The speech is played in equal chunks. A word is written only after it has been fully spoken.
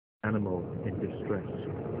animal in distress.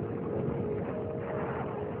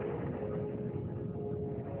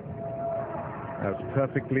 As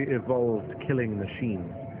perfectly evolved killing machines,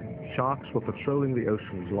 sharks were patrolling the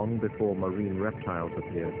oceans long before marine reptiles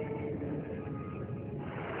appeared.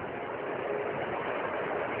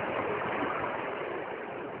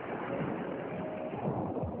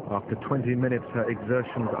 After 20 minutes, her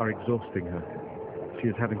exertions are exhausting her. She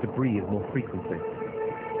is having to breathe more frequently.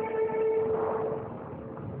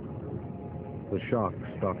 The sharks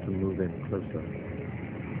start to move in closer.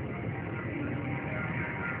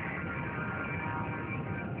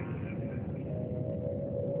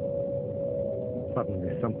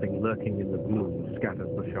 Suddenly, something lurking in the gloom scatters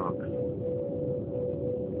the sharks.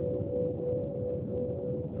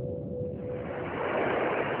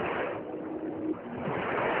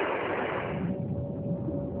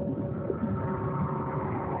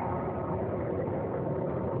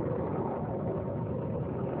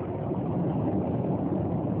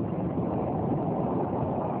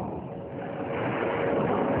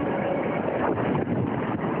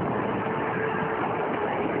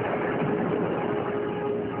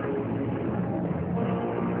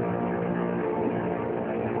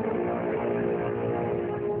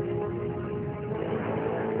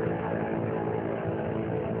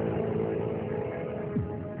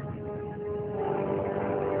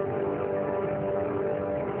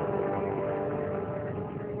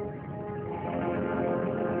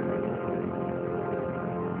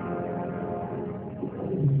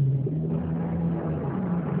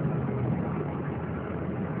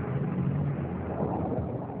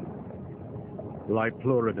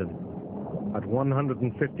 Liopleurodon. At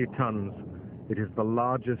 150 tons, it is the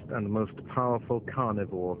largest and most powerful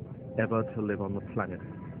carnivore ever to live on the planet.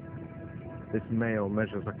 This male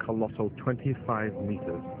measures a colossal 25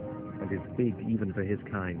 meters and is big even for his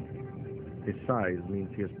kind. His size means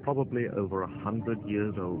he is probably over 100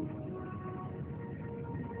 years old.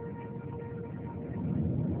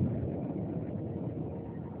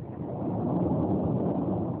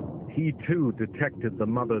 He too detected the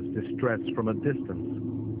mother's distress from a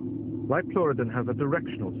distance. Liopleurodon has a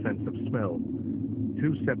directional sense of smell.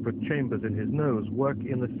 Two separate chambers in his nose work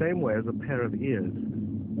in the same way as a pair of ears,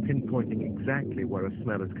 pinpointing exactly where a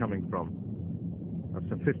smell is coming from. A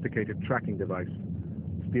sophisticated tracking device,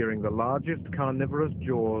 steering the largest carnivorous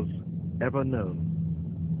jaws ever known.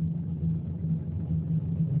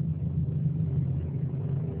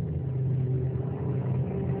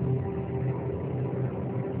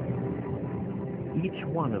 Each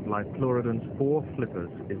one of Liopleurodon's 4 flippers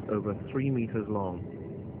is over 3 meters long,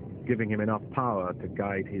 giving him enough power to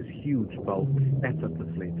guide his huge bulk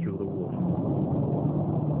effortlessly through the water.